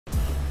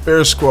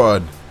Bear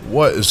Squad,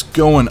 what is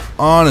going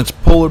on? It's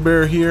Polar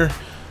Bear here.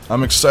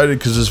 I'm excited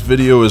because this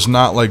video is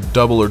not like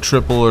double or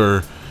triple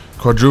or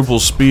quadruple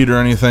speed or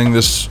anything.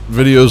 This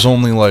video is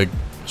only like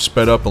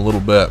sped up a little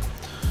bit.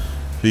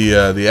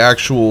 The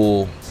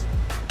actual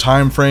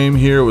time frame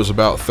here was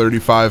about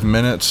 35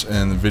 minutes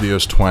and the video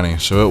is 20,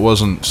 so it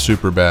wasn't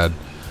super bad.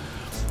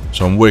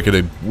 So I'm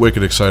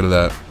wicked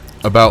excited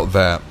about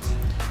that.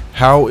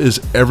 How is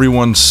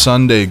everyone's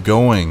Sunday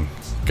going?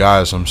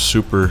 Guys, I'm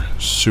super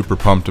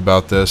pumped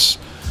about this.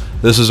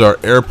 This is our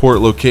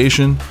airport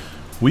location.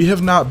 We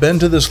have not been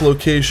to this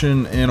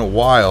location in a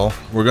while.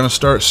 We're going to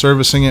start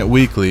servicing it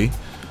weekly.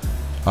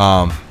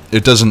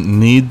 It doesn't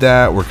need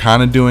that. We're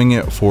kind of doing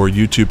it for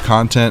YouTube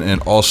content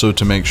and also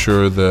to make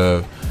sure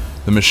the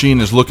machine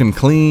is looking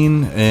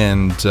clean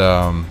and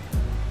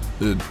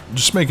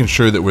just making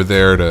sure that we're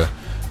there to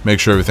make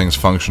sure everything's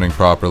functioning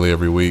properly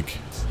every week.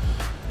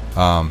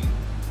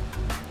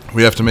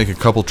 We have to make a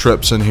couple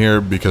trips in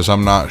here because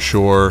I'm not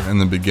sure in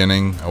the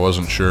beginning. I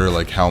wasn't sure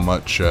like how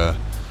much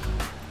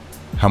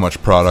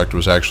product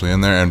was actually in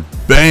there, and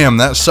bam,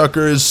 that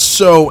sucker is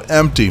so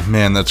empty.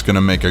 Man, that's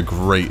gonna make a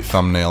great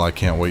thumbnail. I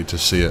can't wait to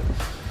see it.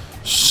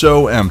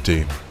 So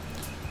empty.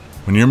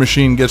 When your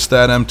machine gets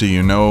that empty,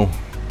 you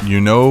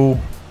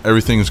know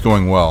everything's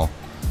going well.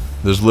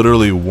 There's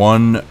literally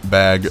one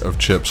bag of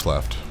chips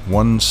left.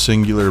 One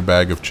singular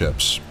bag of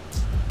chips.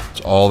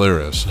 That's all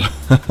there is.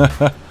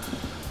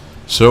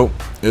 So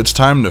it's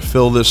time to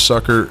fill this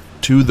sucker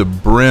to the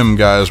brim,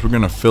 guys. We're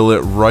gonna fill it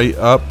right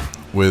up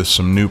with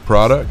some new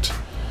product.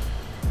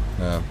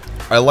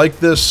 I like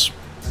this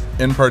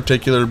in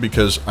particular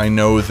because I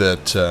know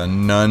that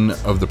none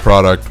of the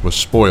product was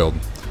spoiled,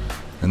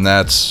 and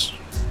that's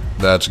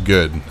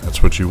good.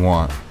 That's what you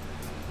want.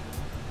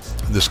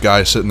 This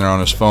guy sitting there on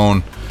his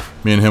phone,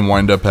 me and him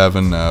wind up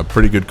having a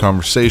pretty good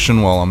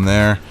conversation while I'm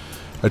there.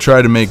 I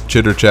try to make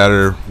chitter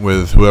chatter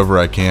with whoever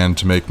I can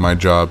to make my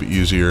job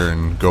easier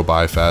and go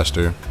by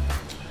faster.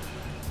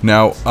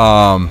 Now,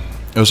 I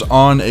was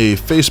on a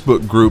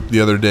Facebook group the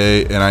other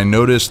day and I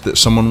noticed that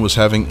someone was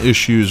having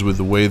issues with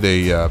the way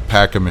they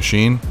pack a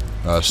machine,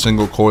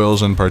 single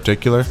coils in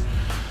particular.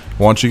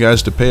 I want you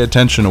guys to pay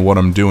attention to what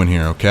I'm doing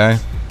here, okay?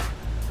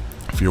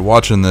 If you're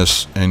watching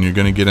this and you're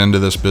going to get into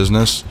this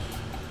business,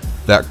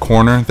 that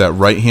corner, that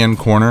right-hand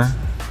corner,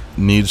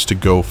 needs to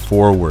go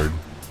forward.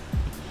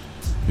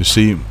 You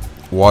see,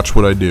 watch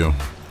what I do.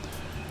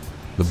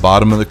 The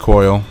bottom of the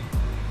coil,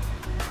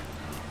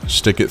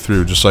 stick it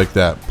through just like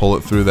that, pull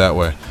it through that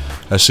way.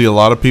 I see a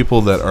lot of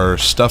people that are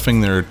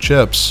stuffing their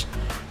chips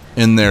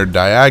in there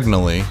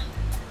diagonally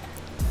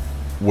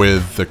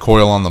with the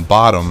coil on the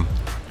bottom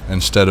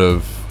instead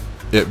of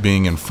it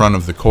being in front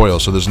of the coil,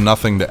 so there's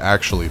nothing to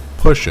actually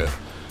push it,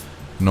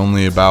 and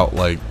only about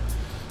like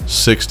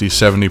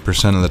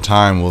 60-70% of the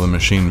time will the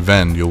machine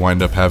vend. You'll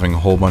wind up having a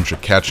whole bunch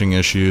of catching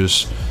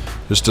issues.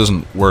 This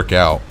doesn't work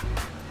out,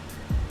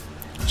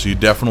 so you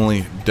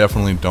definitely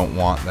don't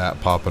want that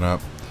popping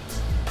up.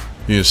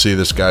 You see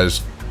this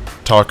guy's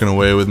talking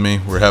away with me.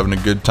 We're having a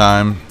good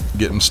time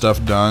getting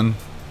stuff done,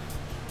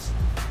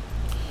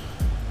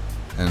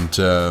 and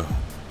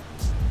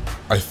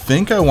I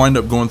think I wind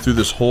up going through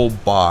this whole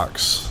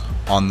box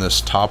on this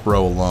top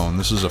row alone.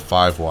 This is a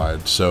 5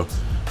 wide, so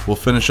we'll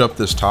finish up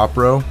this top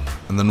row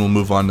and then we'll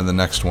move on to the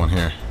next one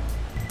here.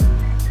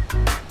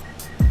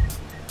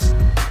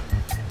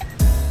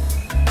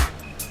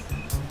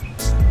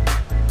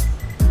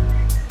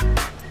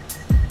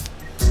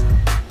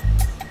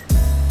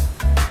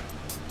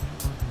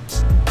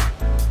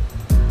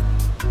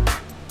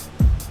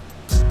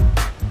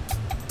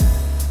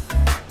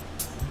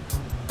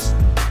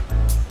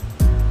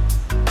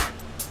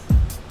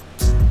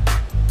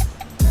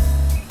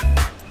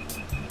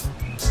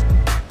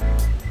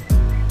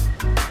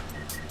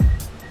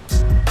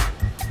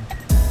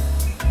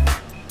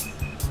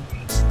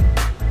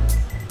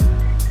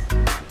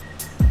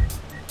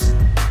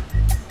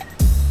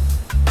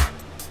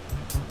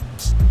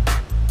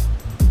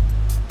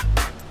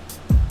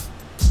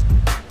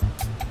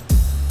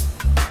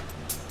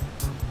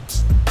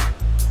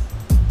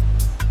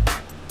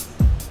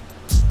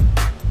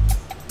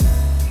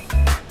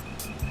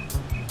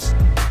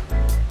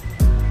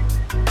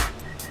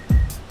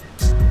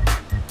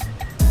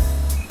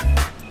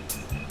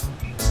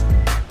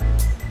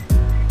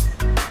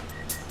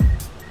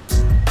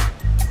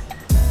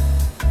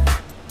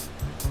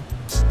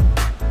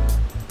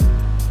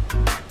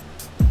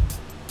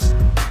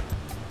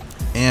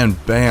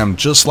 And bam,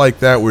 just like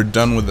that, we're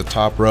done with the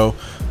top row.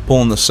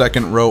 Pulling the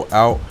second row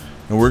out,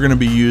 and we're going to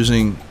be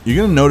using, you're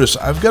going to notice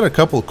I've got a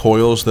couple of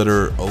coils that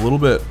are a little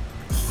bit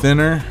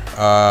thinner.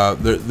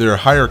 They're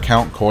higher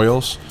count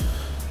coils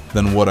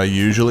than what I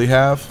usually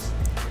have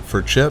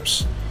for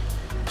chips,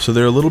 so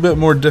they're a little bit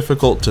more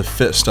difficult to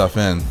fit stuff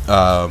in.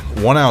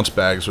 1 ounce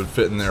bags would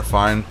fit in there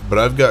fine, but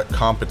I've got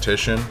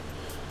competition,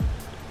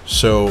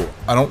 so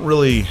I don't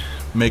really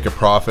make a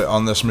profit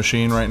on this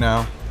machine right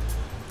now.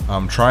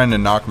 I'm trying to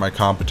knock my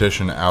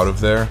competition out of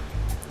there.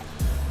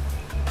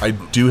 I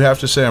do have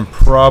to say I'm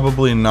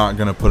probably not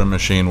going to put a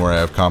machine where I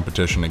have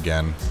competition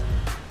again.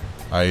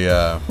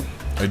 I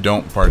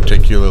don't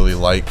particularly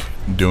like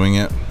doing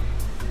it.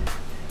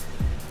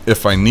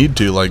 If I need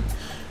to, like,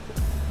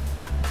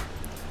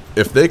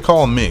 if they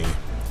call me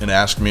and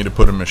ask me to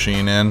put a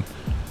machine in,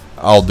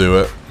 I'll do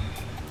it.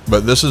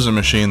 But this is a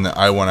machine that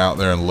I went out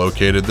there and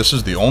located. This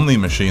is the only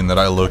machine that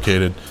I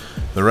located.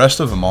 The rest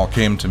of them all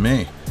came to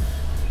me.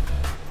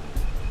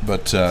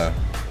 But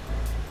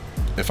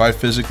if I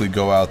physically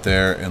go out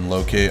there and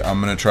locate, I'm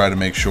going to try to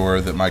make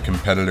sure that my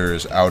competitor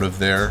is out of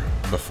there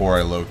before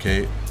I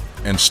locate,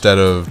 instead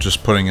of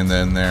just putting it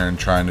in there and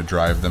trying to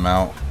drive them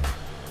out.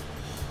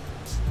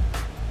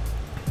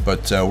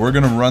 But we're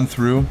going to run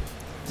through.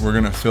 We're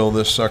going to fill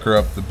this sucker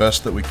up the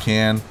best that we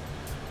can.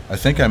 I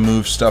think I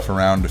moved stuff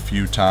around a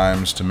few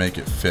times to make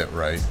it fit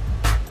right.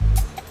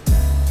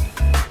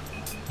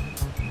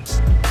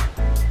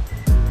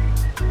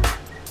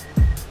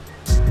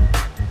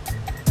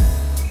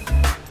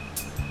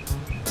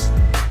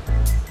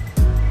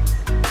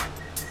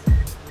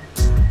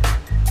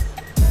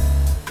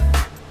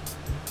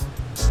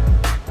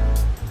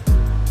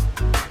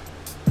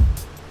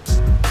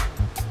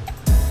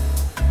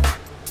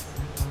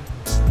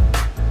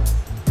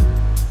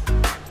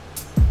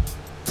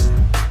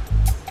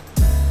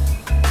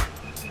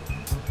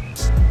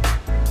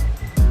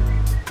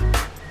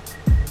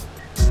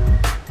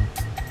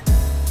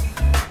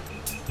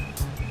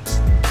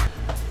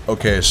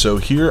 Okay, so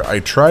here I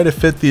try to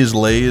fit these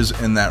lays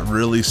in that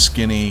really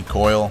skinny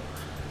coil,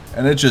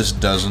 and it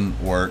just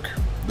doesn't work.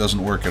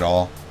 Doesn't work at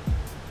all.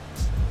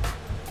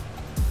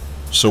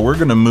 So we're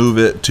going to move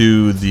it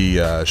to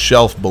the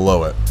shelf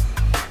below it.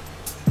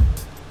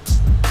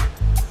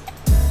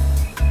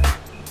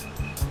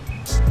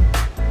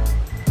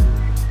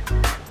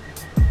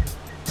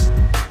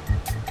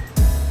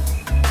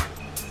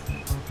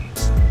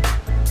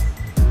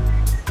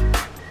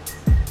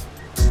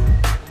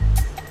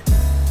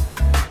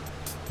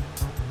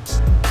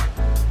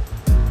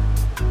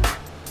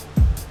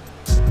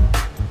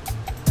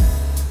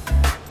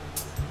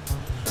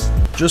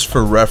 Just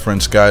for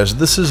reference, guys,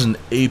 this is an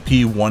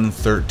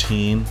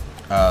AP113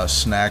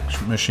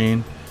 snack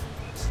machine.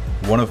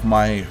 One of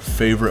my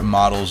favorite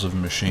models of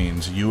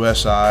machines,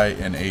 USI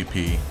and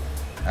AP.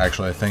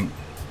 Actually, I think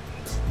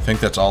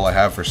that's all I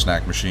have for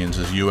snack machines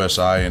is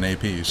USI and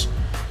APs.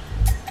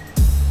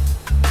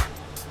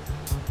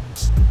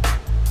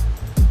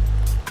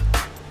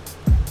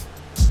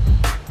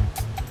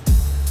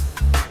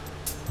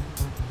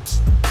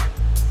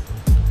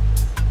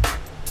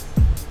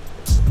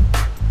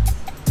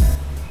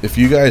 If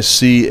you guys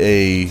see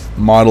a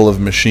model of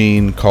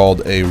machine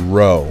called a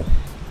row,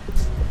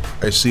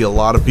 I see a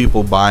lot of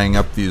people buying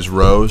up these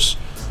rows.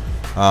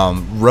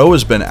 Row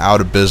has been out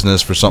of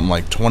business for something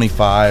like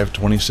 25,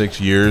 26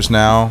 years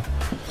now,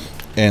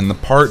 and the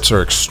parts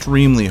are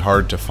extremely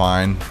hard to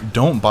find.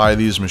 Don't buy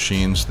these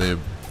machines.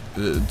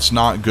 It's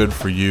not good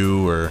for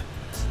you, or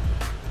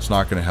it's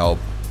not going to help.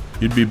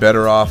 You'd be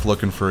better off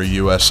looking for a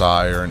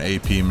USI or an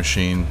AP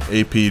machine.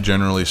 AP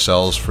generally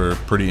sells for a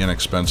pretty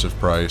inexpensive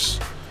price.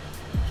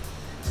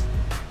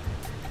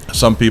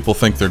 Some people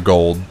think they're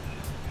gold,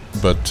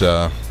 but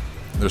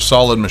they're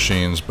solid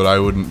machines. But I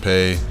wouldn't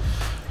pay.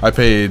 I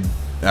paid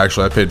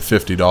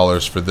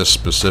 $50 for this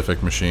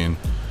specific machine,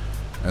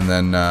 and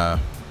then I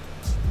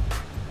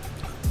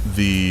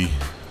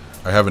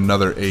have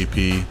another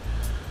AP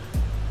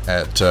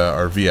at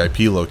our VIP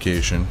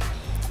location,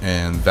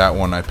 and that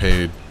one I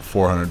paid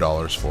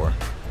 $400 for.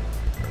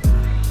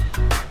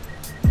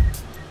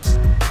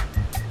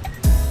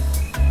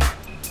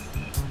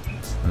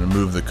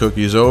 Move the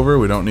cookies over.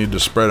 We don't need to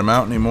spread them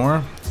out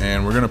anymore,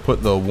 and we're going to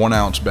put the 1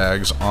 ounce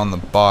bags on the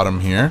bottom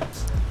here.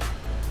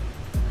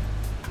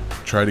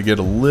 Try to get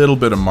a little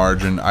bit of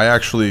margin. I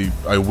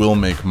will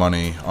make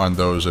money on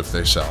those if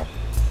they sell.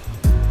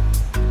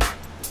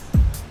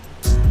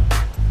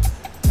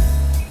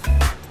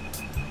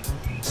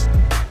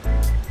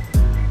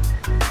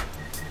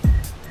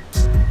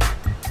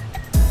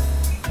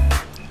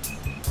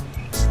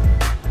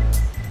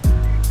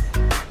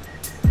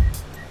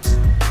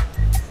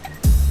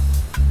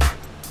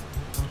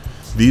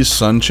 These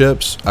sun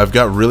chips, I've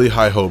got really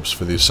high hopes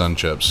for these sun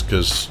chips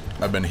because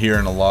I've been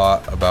hearing a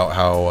lot about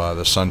how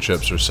the sun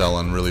chips are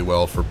selling really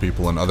well for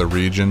people in other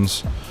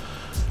regions.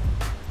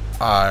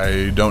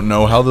 I don't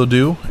know how they'll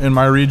do in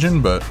my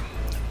region, but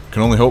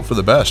can only hope for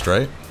the best,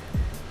 right?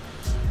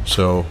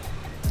 So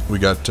we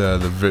got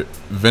the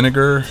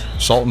vinegar,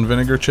 salt and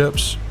vinegar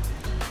chips.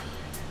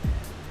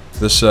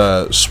 This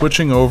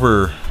switching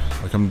over,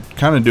 like I'm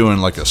kind of doing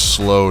like a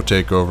slow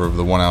takeover of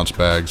the 1 ounce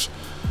bags.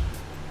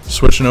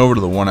 Switching over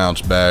to the 1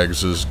 ounce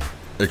bags is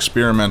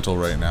experimental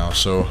right now,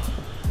 so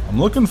I'm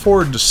looking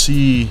forward to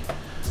see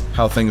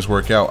how things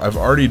work out. I've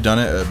already done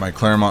it at my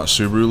Claremont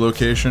Subaru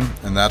location,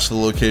 and that's the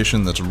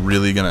location that's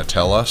really going to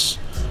tell us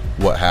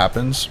what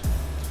happens.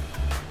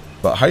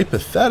 But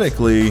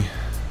hypothetically,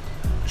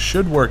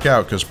 should work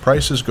out because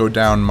prices go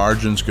down,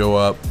 margins go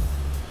up.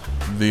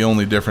 The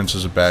only difference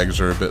is the bags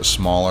are a bit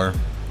smaller.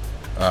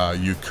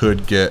 You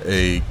could get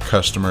a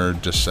customer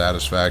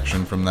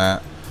dissatisfaction from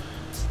that.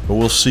 But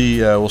we'll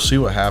see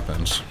what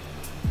happens.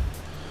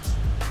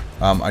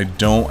 I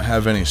don't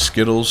have any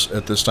Skittles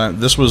at this time.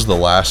 This was the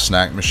last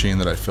snack machine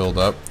that I filled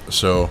up,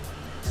 so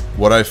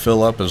what I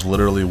fill up is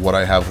literally what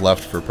I have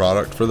left for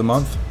product for the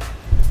month.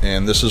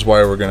 And this is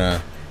why we're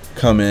gonna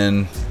come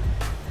in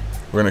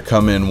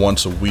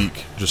once a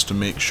week, just to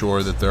make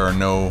sure that there are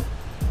no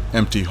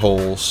empty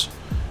holes.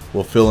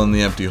 We'll fill in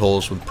the empty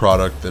holes with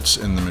product that's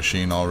in the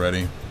machine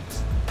already.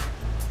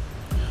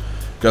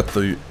 Got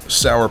the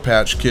Sour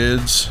Patch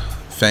Kids.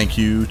 Thank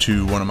you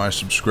to one of my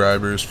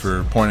subscribers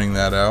for pointing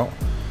that out.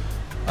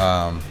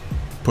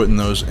 Putting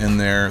those in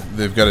there.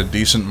 They've got a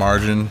decent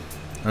margin.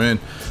 I mean,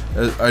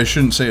 I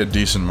shouldn't say a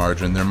decent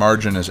margin. Their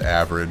margin is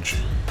average.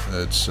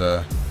 It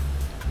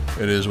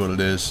is what it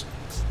is.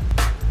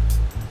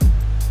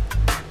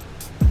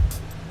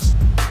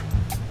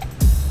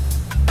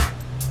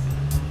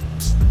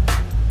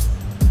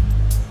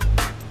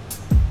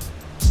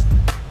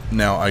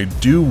 Now, I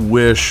do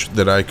wish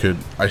that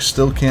I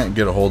still can't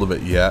get a hold of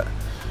it yet,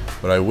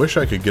 but I wish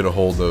I could get a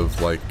hold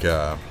of like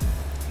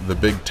the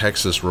big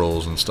Texas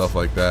rolls and stuff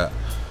like that.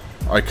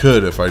 I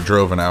could if I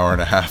drove an hour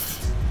and a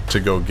half to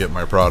go get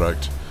my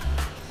product,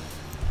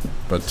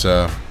 but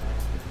I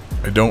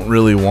don't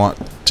really want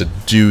to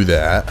do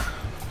that,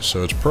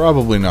 so it's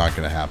probably not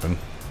going to happen.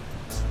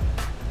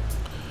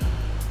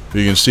 But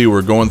you can see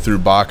we're going through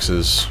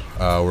boxes.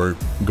 We're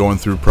going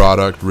through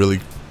product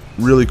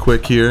really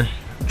quick here,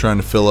 trying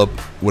to fill up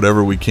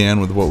whatever we can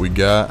with what we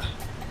got.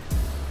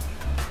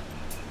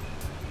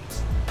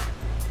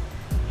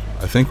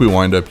 I think we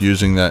wind up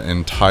using that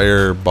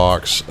entire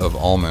box of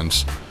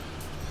almonds.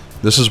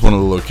 This is one of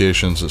the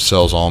locations that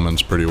sells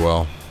almonds pretty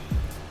well.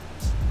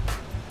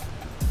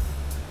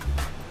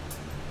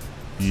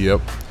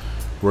 Yep,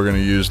 we're gonna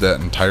use that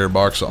entire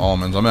box of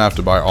almonds. I'm gonna have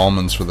to buy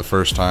almonds for the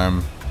first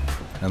time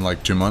in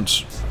like 2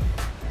 months.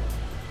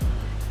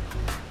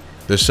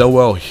 They sell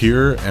well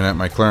here and at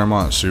my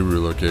Claremont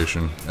Subaru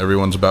location.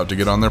 Everyone's about to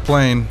get on their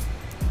plane.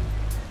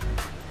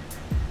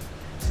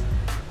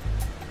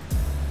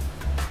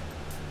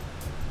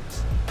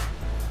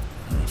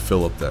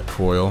 Fill up that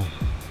coil.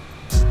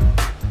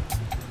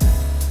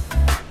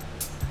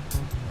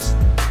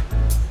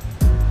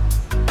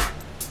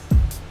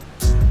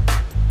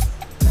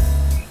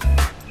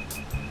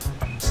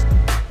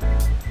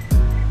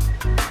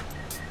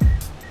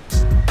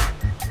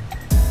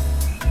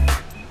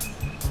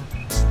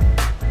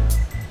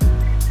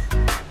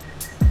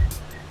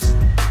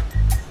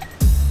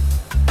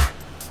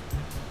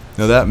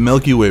 Now that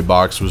Milky Way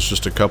box was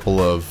just a couple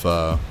of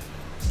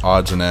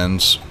odds and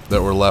ends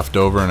that were left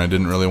over, and I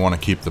didn't really want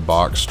to keep the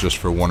box just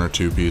for 1 or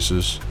 2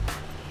 pieces.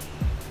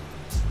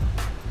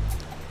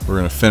 We're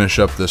going to finish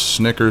up this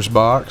Snickers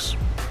box.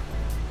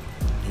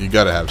 You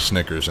got to have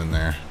Snickers in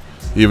there,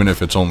 even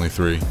if it's only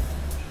 3.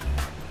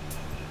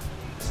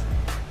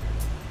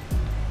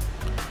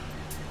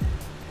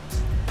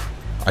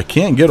 I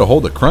can't get a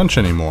hold of Crunch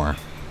anymore.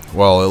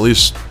 Well, at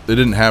least they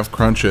didn't have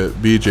Crunch at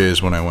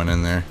BJ's when I went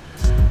in there.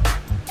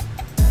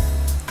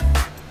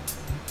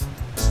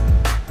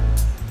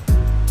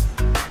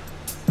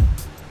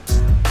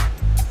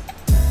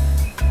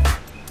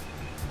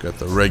 Got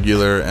the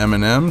regular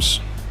M&Ms.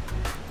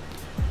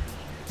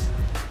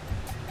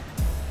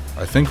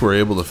 I think we're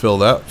able to fill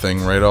that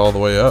thing right all the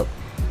way up.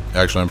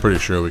 Actually, I'm pretty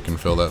sure we can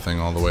fill that thing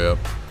all the way up.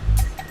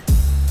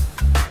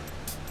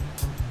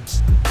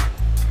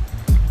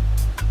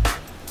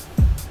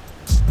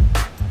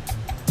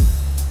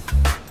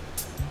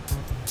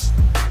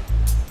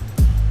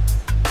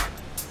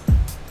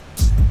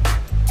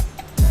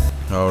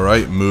 All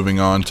right, moving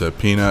on to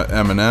peanut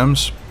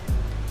M&Ms.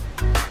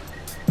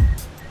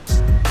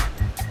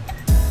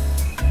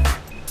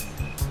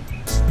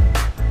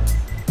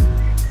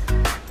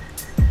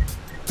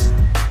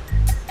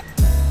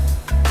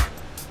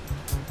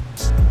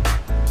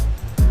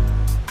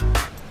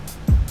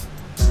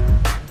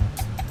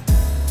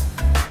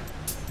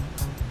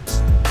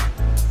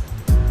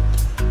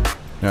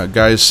 Now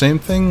guys, same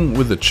thing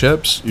with the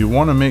chips. You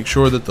want to make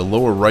sure that the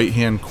lower right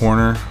hand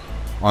corner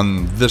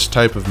on this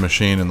type of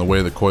machine and the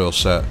way the coil's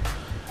set,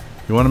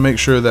 you want to make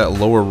sure that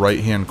lower right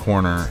hand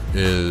corner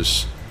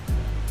is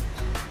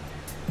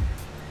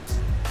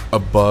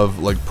above,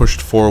 like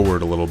pushed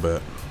forward a little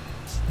bit.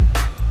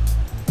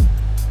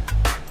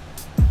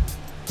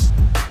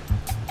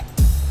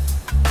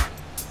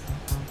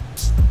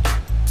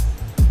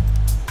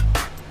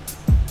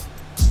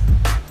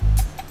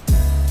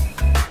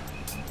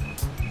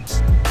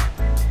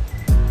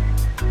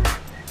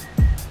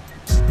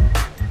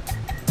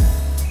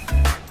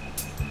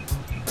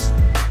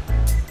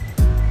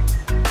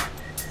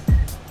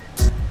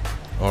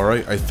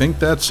 Alright, I think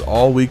that's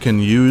all we can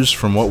use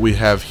from what we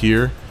have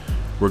here.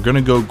 We're going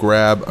to go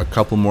grab a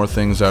couple more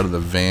things out of the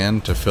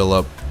van to fill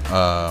up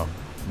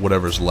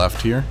whatever's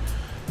left here.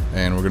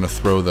 And we're going to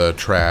throw the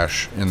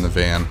trash in the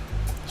van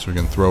so we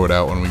can throw it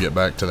out when we get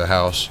back to the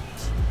house.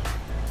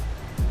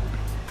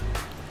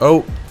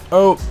 Oh,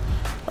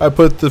 I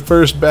put the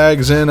first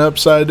bags in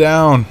upside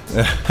down.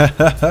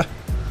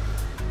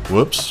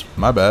 Whoops,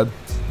 my bad.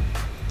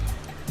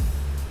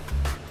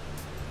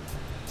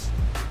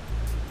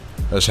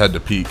 I just had to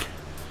peek.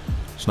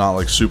 It's not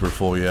like super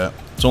full yet.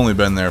 It's only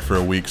been there for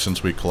a week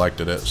since we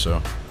collected it,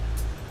 so.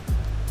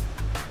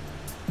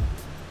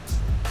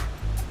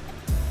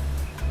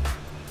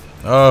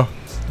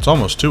 It's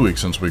almost 2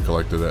 weeks since we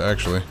collected it,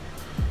 actually.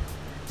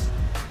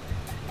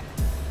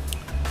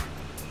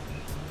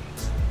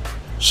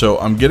 So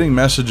I'm getting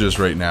messages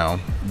right now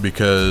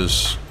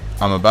because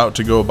I'm about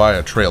to go buy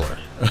a trailer.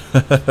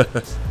 I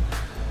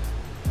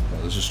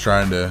was just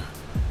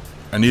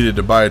I needed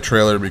to buy a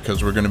trailer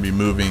because we're going to be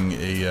moving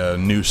a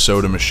new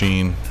soda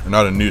machine, or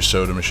not a new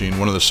soda machine,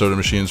 one of the soda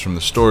machines from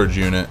the storage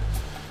unit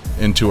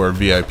into our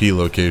VIP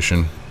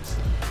location.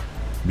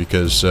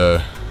 Because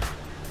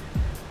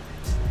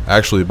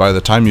actually, by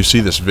the time you see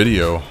this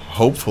video,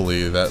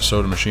 hopefully that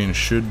soda machine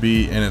should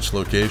be in its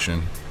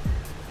location.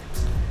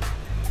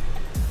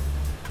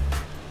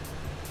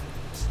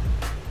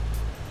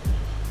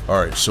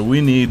 Alright, so we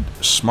need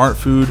Smart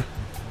Food,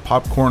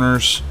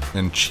 Popcorners,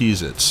 and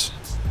Cheez-Its.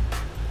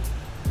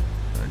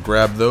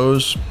 Grab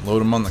those, load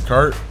them on the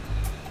cart,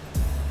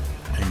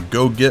 and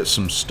go get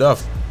some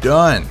stuff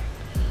done.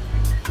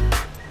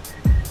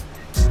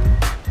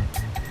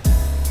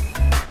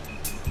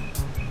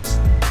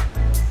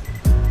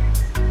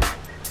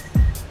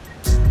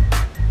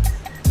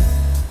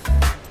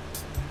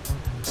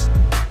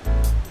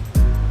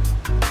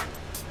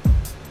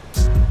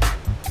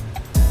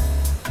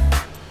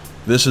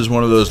 This is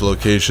one of those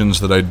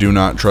locations that I do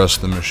not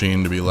trust the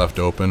machine to be left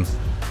open.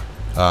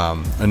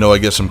 I know I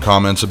get some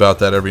comments about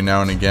that every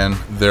now and again.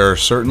 There are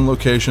certain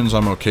locations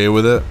I'm okay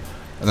with it,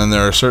 and then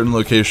there are certain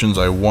locations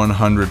I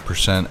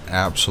 100%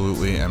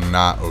 absolutely am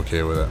not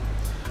okay with it.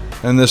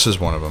 And this is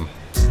one of them.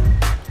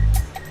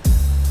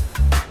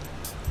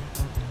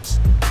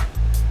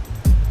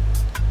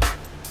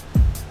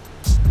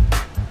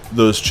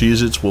 Those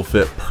Cheez-Its will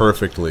fit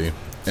perfectly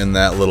in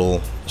that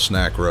little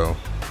snack row.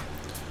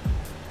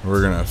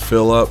 We're gonna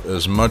fill up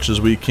as much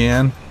as we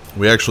can.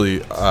 We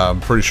actually,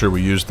 I'm pretty sure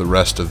we used the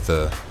rest of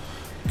the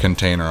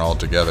container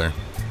altogether.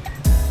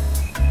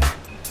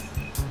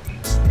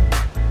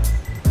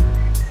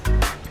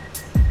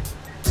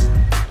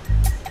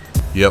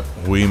 Yep,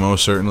 we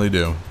most certainly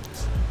do.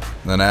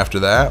 Then after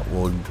that,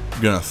 we're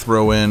gonna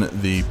throw in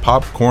the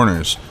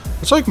popcorners.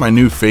 It's like my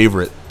new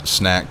favorite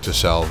snack to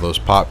sell, those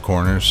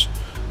popcorners.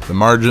 The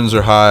margins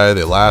are high,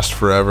 they last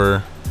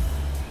forever.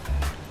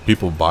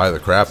 People buy the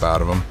crap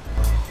out of them.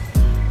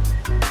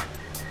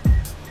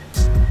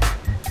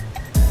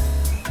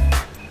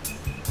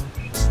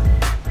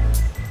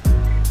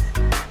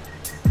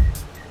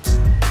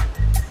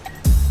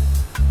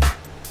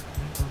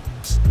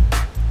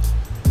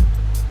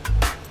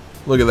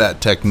 Look at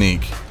that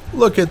technique.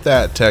 Look at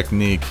that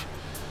technique.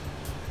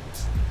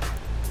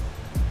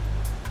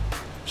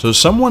 So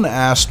someone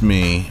asked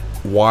me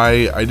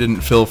why I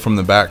didn't fill from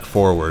the back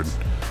forward.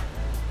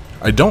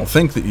 I don't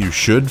think that you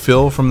should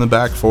fill from the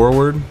back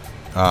forward.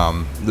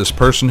 This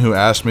person who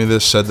asked me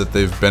this said that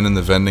they've been in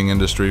the vending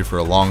industry for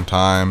a long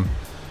time,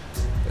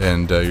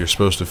 and you're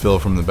supposed to fill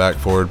from the back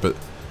forward, but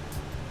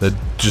that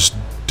just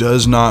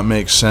does not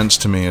make sense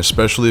to me,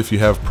 especially if you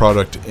have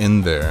product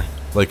in there.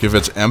 Like if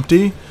it's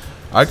empty,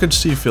 I could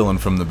see filling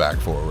from the back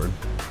forward.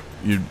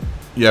 You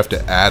have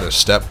to add a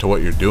step to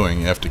what you're doing.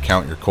 You have to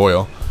count your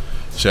coil.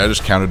 See, I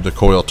just counted the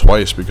coil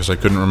twice because I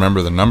couldn't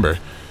remember the number.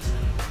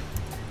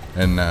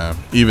 And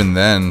even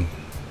then,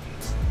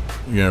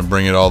 you're going to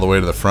bring it all the way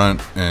to the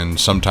front, and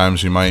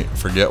sometimes you might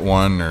forget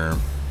one, or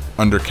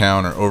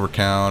undercount or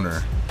overcount,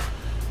 or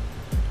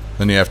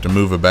then you have to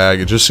move a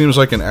bag. It just seems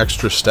like an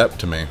extra step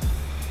to me.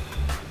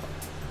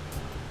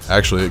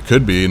 Actually, it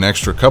could be an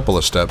extra couple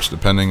of steps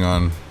depending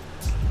on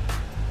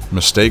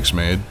mistakes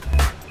made.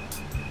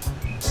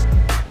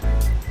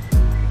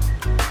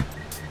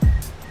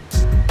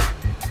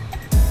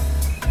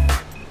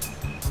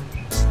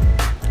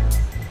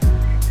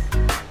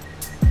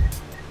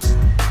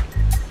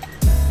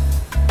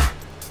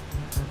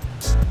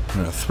 I'm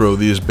gonna throw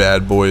these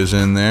bad boys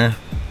in there.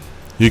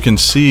 You can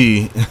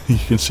see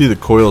the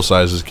coil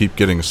sizes keep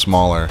getting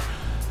smaller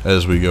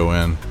as we go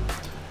in.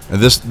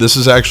 And this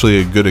is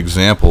actually a good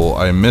example.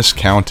 I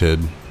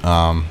miscounted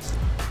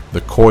the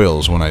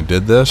coils when I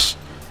did this,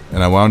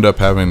 and I wound up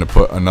having to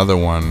put another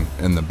one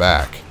in the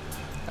back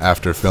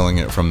after filling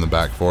it from the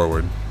back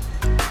forward.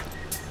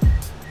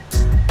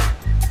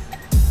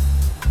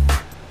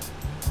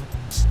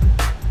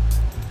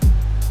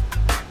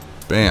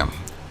 Bam,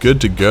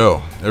 good to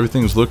go.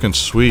 Everything's looking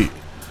sweet.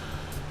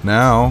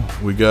 Now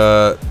we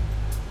got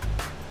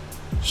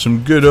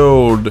some good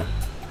old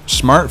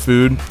Smart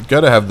Food.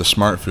 Gotta have the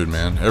Smart Food,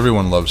 man.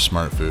 Everyone loves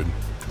Smart Food.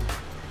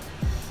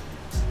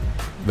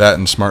 That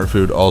and Smart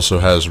Food also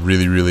has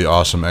really, really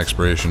awesome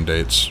expiration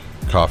dates.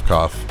 Cough,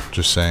 cough.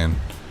 Just saying.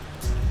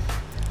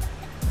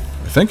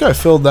 I think I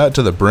filled that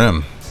to the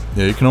brim.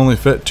 Yeah, you can only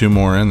fit 2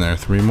 more in there.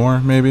 3 more,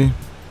 maybe?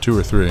 2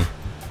 or 3.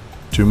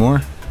 2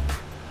 more?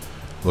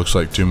 Looks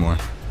like 2 more.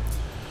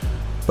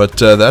 But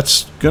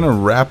that's going to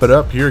wrap it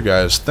up here,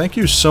 guys. Thank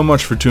you so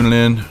much for tuning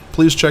in.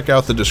 Please check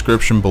out the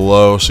description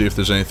below. See if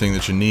there's anything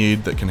that you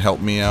need that can help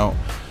me out.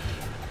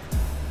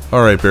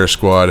 Alright, Bear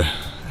Squad.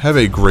 have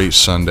a great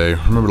Sunday.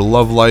 Remember to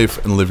love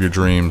life and live your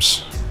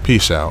dreams.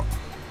 Peace out.